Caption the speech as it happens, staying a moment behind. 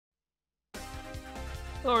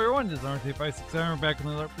Hello everyone, this is RT567. We're back in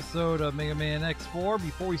another episode of Megaman X4.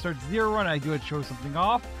 Before we start Zero Run, I do have to show something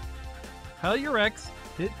off. Highlight your X,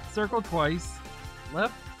 hit circle twice,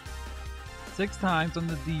 left 6 times on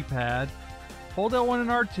the D-pad, hold L1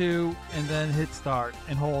 and R2, and then hit start,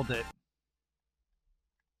 and hold it.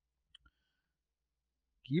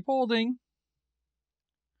 Keep holding.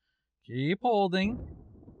 Keep holding.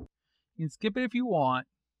 You can skip it if you want.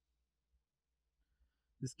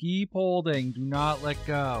 Just keep holding. Do not let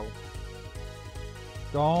go.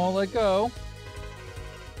 Don't let go.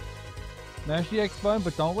 Mash the X button,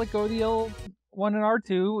 but don't let go of the L1 and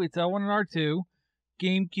R2. It's L1 and R2.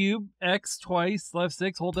 GameCube, X twice, left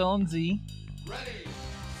 6, hold L and Z. Ready.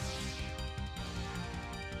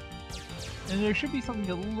 And there should be something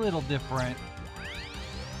a little different.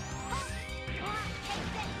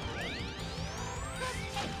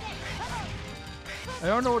 I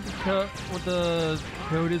don't know what the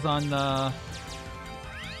code is on the.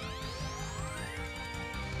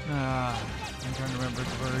 I'm trying to remember the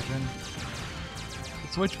version.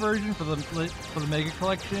 The Switch version for the Mega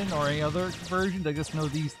Collection or any other versions. I just know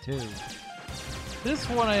these two. This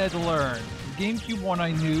one I had to learn. The GameCube one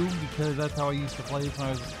I knew because that's how I used to play this when I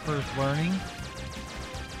was first learning.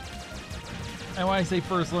 And when I say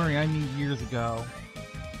first learning, I mean years ago.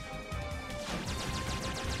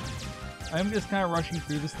 I'm just kind of rushing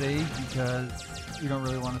through the stage because you don't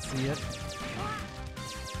really want to see it.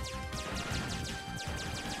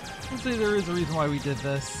 Let's say there is a reason why we did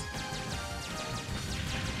this.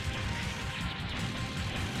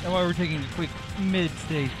 And why we're taking a quick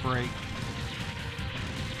mid-stage break.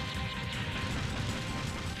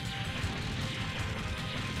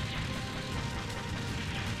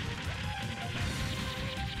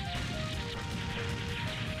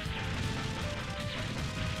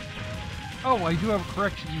 Oh, I do have a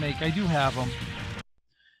correction to make. I do have them.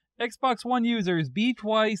 Xbox One users, B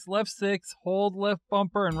twice, left 6, hold left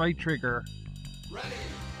bumper and right trigger. Ready.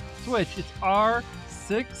 Switch, it's R,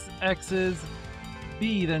 6 X's,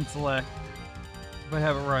 B, then select. If I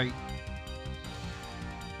have it right.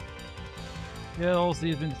 Yeah, all C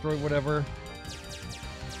has been destroyed, whatever.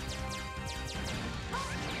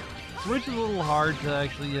 Switch is a little hard to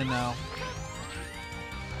actually, you know.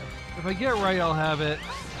 If I get it right, I'll have it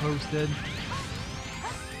posted.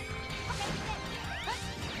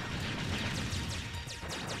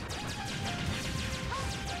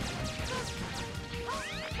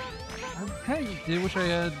 I kind of did wish I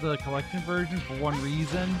had the collection version for one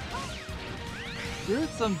reason. There's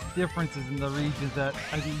some differences in the regions that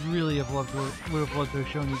I really would have loved to have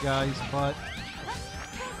shown you guys, but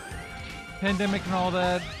pandemic and all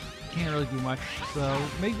that, can't really do much. So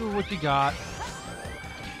make do with what you got.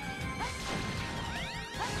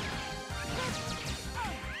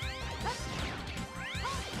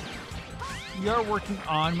 We are working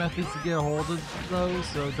on methods to get a hold of those,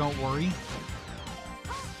 so don't worry.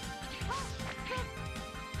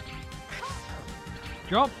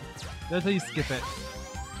 Jump! That's how you skip it.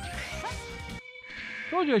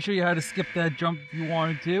 Told you I'd show you how to skip that jump if you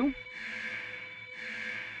wanted to.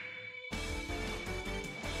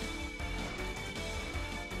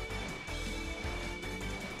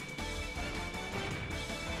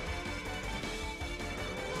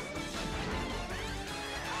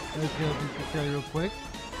 Let's go and tell you real quick.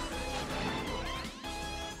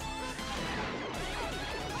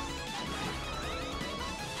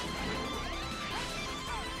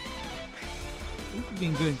 This is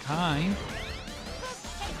being good and kind.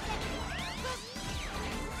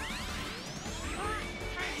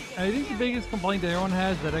 I think the biggest complaint that everyone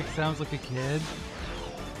has is that X sounds like a kid.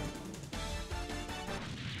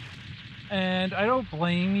 And I don't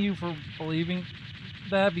blame you for believing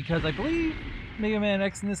that because I believe Megaman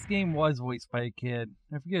X in this game was voiced by a kid.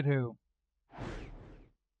 I forget who.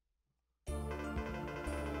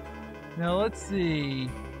 Now let's see.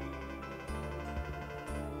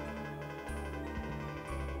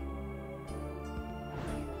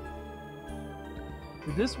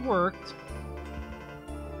 If this worked,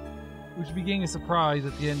 we should be getting a surprise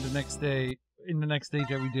at the end of the next day, in the next stage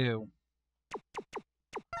that we do.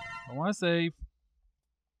 I want to save.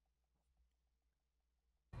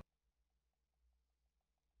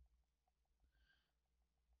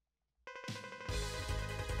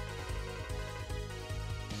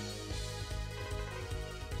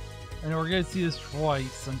 I know we're going to see this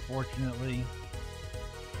twice, unfortunately.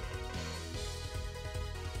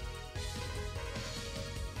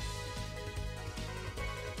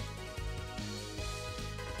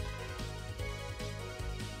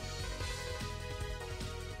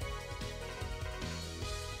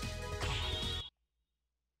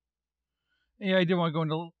 Yeah, I did want to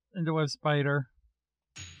go into Web Spider.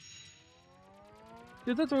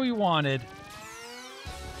 Because that's what we wanted.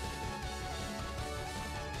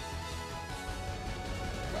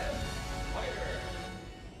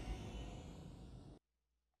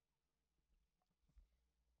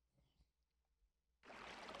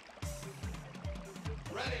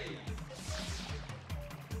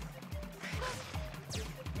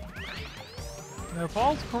 Now, if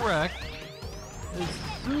all's correct, as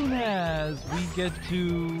soon as we get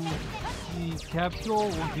to the capsule,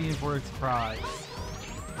 we'll be in for a surprise.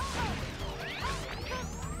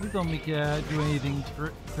 Please don't make it do anything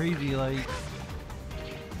crazy like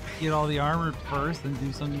get all the armor first and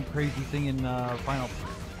do some crazy thing in the final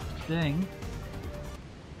thing.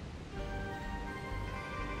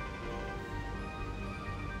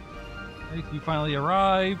 Right, we finally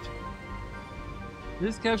arrived.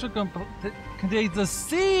 This capsule contains the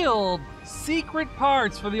sealed secret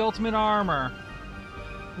parts for the ultimate armor.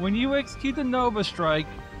 When you execute the Nova Strike,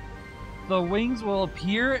 the wings will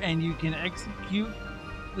appear and you can execute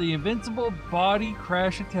the invincible body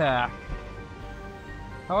crash attack.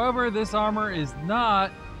 However, this armor is not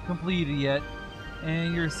completed yet,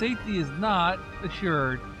 and your safety is not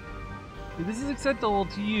assured. If this is acceptable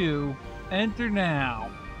to you, enter now.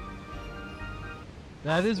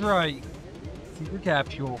 That is right. Secret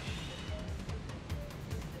capsule.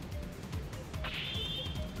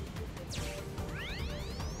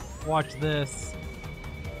 Watch this.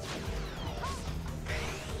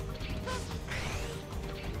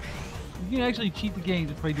 You can actually cheat the game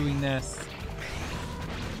just by doing this.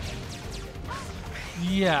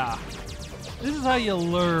 Yeah. This is how you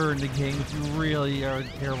learn the game if you really are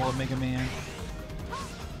terrible at Mega Man.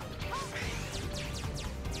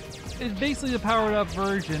 It's basically the powered up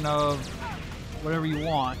version of whatever you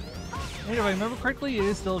want. And if I remember correctly, it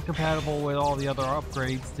is still compatible with all the other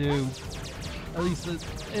upgrades too. At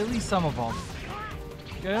least some of them.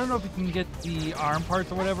 I don't know if you can get the arm parts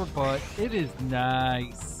or whatever, but it is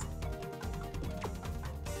nice.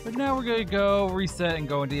 But now we're gonna go reset and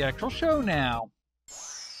go into the actual show now.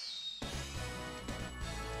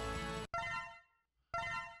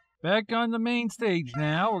 Back on the main stage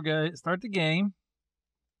now. We're gonna start the game.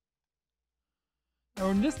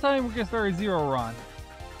 And this time we're gonna start a zero run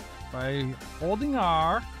by holding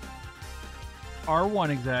R1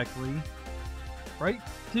 exactly. Right,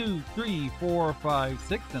 2, 3, 4, 5,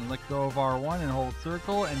 6, then let go of R1 and hold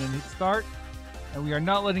circle and then hit start. And we are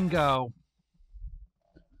not letting go.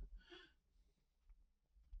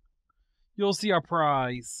 You'll see our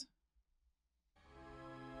prize.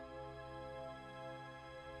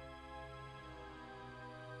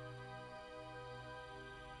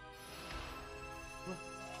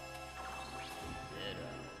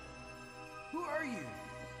 Who are you?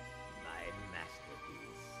 My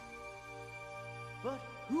masterpiece. But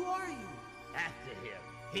who are you? After him,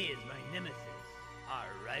 he is my nemesis. Our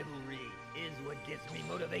rivalry is what gives me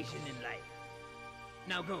motivation in life.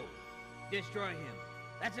 Now go. Destroy him.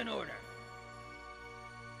 That's an order.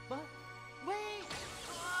 But wait!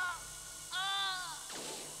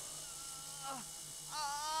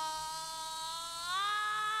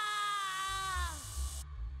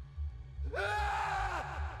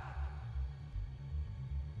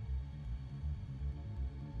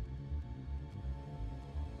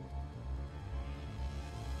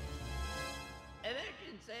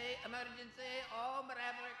 Emergency, all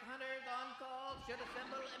Maverick hunters on call should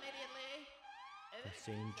assemble immediately. The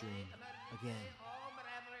same dream again. All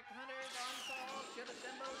Maverick hunters on call should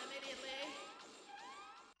assemble immediately.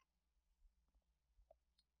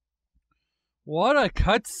 What a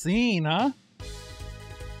cutscene, huh?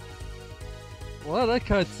 What a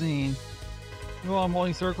cutscene. Well, I'm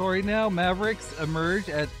holding circle right now. Mavericks emerge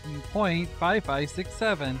at point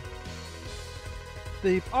 5567.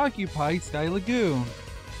 They've occupied Sky Lagoon.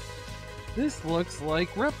 This looks like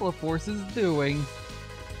Repliforce is doing.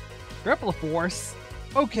 Repliforce?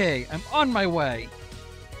 Okay, I'm on my way.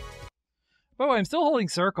 Oh, I'm still holding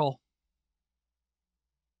circle.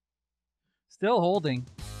 Still holding.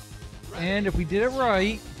 And if we did it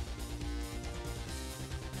right...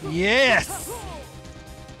 Yes!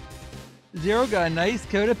 Zero got a nice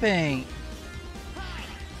coat of paint.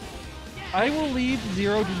 I will leave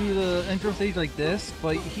Zero to do the intro stage like this,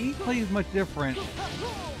 but he plays much different.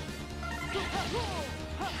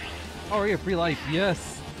 Oh yeah, free life,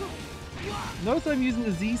 yes. Notice I'm using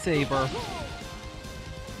the Z-Saber.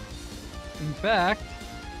 In fact...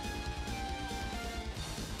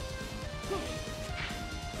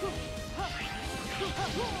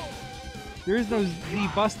 there is no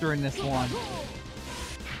Z-Buster in this one.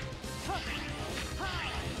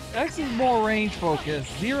 X is more range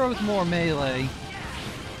focused, Zero's more melee.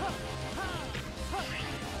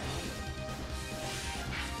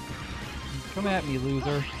 Come at me,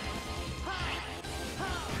 loser.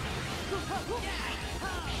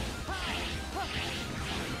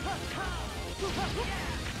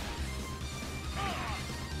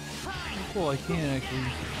 Cool, I can't actually.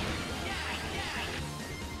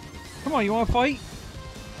 Come on, you want to fight?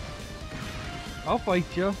 I'll fight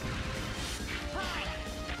you.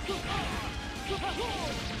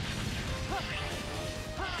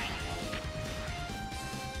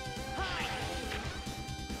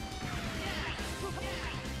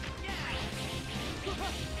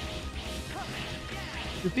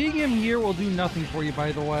 Defeating him here will do nothing for you,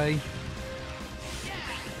 by the way.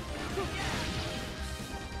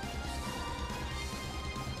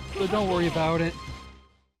 So don't worry about it.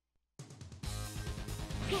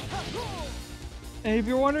 And if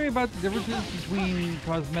you're wondering about the differences between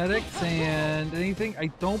cosmetics and anything,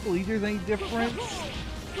 I don't believe there's any difference.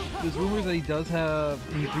 There's rumors that he does have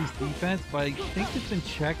increased defense, but I think it's been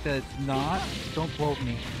checked that it's not. Don't quote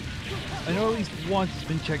me. I know at least once it's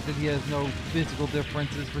been checked that he has no physical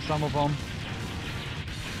differences for some of them.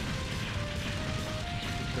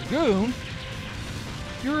 Dragoon?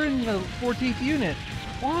 You're in the 14th unit.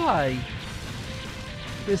 Why?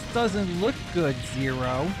 This doesn't look good,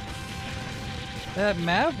 Zero. That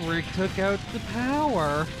Maverick took out the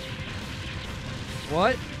power.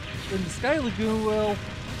 What? Then the Sky Lagoon will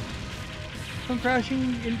come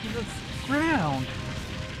crashing into the ground.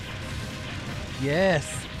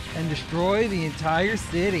 Yes, and destroy the entire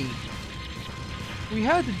city. We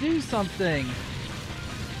had to do something.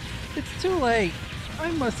 It's too late.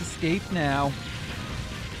 I must escape now.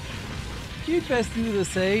 You'd best do the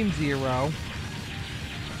same, Zero.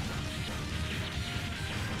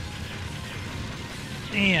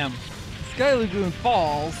 Damn. The Sky Lagoon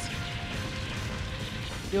falls.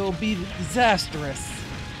 It'll be disastrous.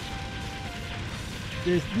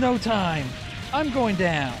 There's no time. I'm going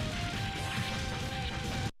down.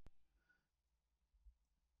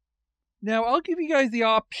 Now, I'll give you guys the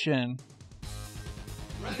option.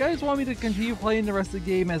 If you guys want me to continue playing the rest of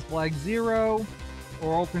the game as Black Zero,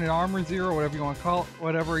 or Alternate Armor Zero, whatever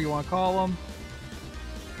you want to call them.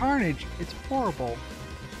 Carnage, it's horrible.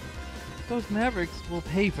 Those Mavericks will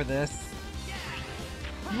pay for this.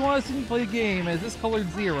 If you want to see me play a game as this colored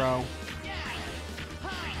Zero,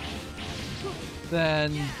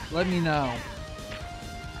 then let me know.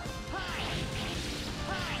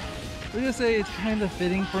 Let's just say it's kind of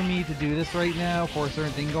fitting for me to do this right now for a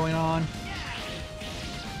certain thing going on.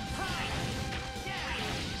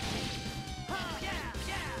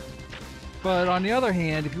 But on the other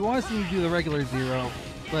hand, if you want to see me do the regular Zero,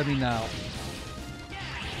 let me know.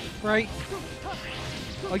 Right?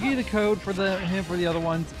 I'll give you the code for him for the other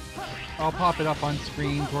ones. I'll pop it up on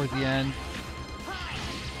screen towards the end.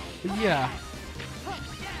 But yeah.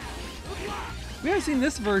 We haven't seen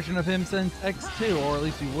this version of him since X2, or at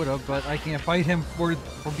least we would have, but I can't fight him for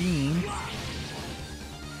beans.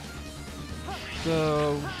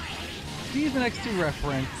 So, he's an X2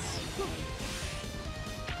 reference.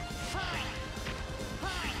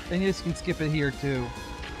 And you can skip it here too.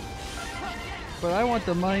 But I want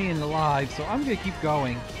the money and the lives, so I'm gonna keep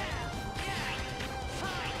going.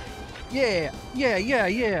 Yeah, yeah, yeah,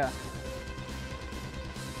 yeah.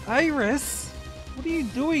 Iris, what are you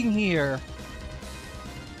doing here?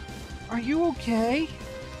 Are you okay?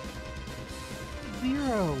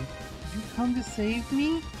 Zero, did you come to save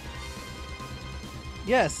me?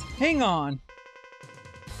 Yes, hang on.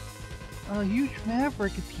 A huge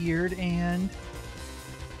maverick appeared and...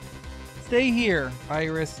 Stay here,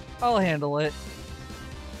 Iris. I'll handle it.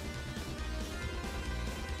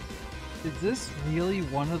 Is this really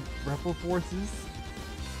one of Repliforce's?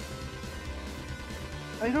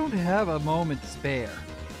 I don't have a moment to spare.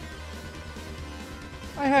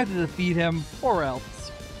 I had to defeat him, or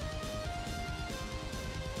else.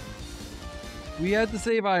 We had to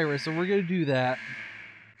save Iris, so we're gonna do that.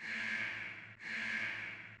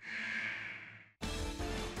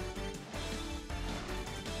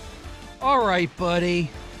 Alright,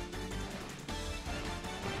 buddy.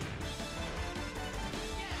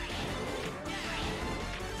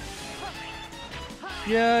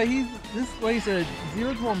 Yeah, this way said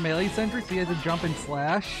Zero's more melee centric, so he had to jump and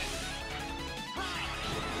slash.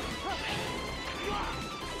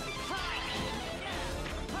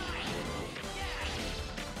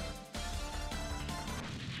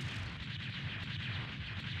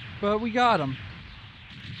 But we got him.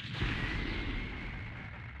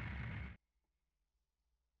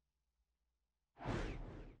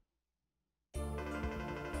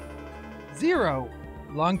 Zero!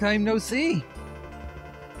 Long time no see.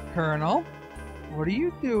 Colonel, what are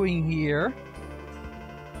you doing here?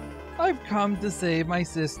 I've come to save my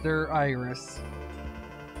sister, Iris.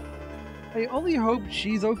 I only hope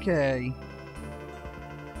she's okay.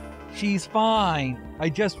 She's fine. I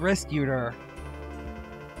just rescued her.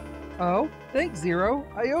 Oh, thanks, Zero.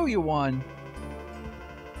 I owe you one.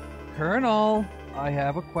 Colonel, I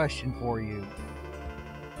have a question for you.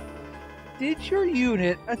 Did your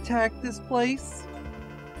unit attack this place?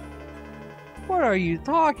 What are you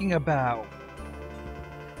talking about?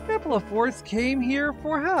 Repliforce came here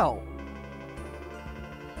for help.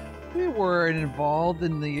 We weren't involved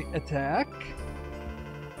in the attack.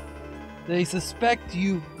 They suspect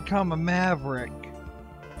you become a maverick.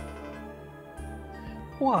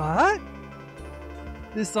 What?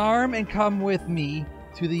 Disarm and come with me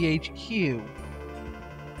to the HQ.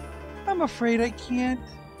 I'm afraid I can't.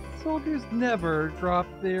 Soldiers never drop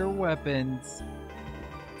their weapons.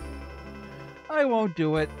 I won't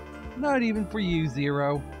do it. Not even for you,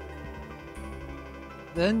 Zero.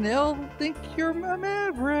 Then they'll think you're a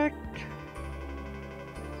maverick.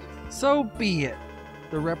 So be it.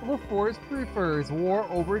 The Repliforce prefers war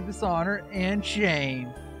over dishonor and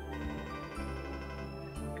shame.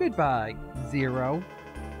 Goodbye, Zero.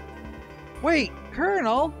 Wait,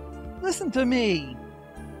 Colonel! Listen to me!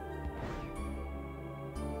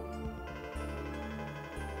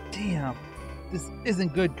 Damn, this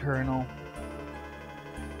isn't good, Colonel.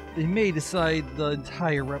 They may decide the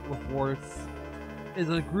entire Repliforce is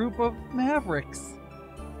a group of mavericks.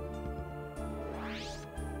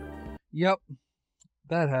 Yep,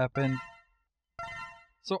 that happened.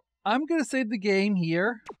 So I'm gonna save the game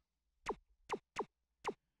here.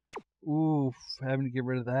 Oof, having to get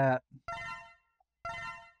rid of that.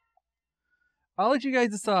 I'll let you guys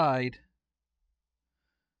decide.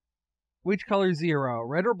 Which color Zero?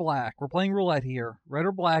 Red or black? We're playing roulette here. Red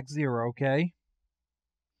or black, Zero, okay?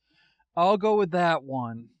 I'll go with that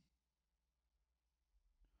one.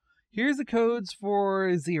 Here's the codes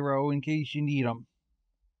for Zero in case you need them.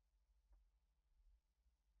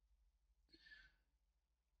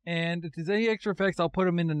 And if there's any extra effects, I'll put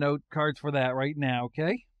them in the note cards for that right now,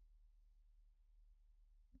 okay?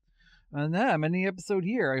 And that, I'm ending the episode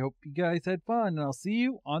here. I hope you guys had fun, and I'll see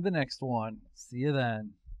you on the next one. See you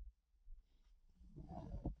then.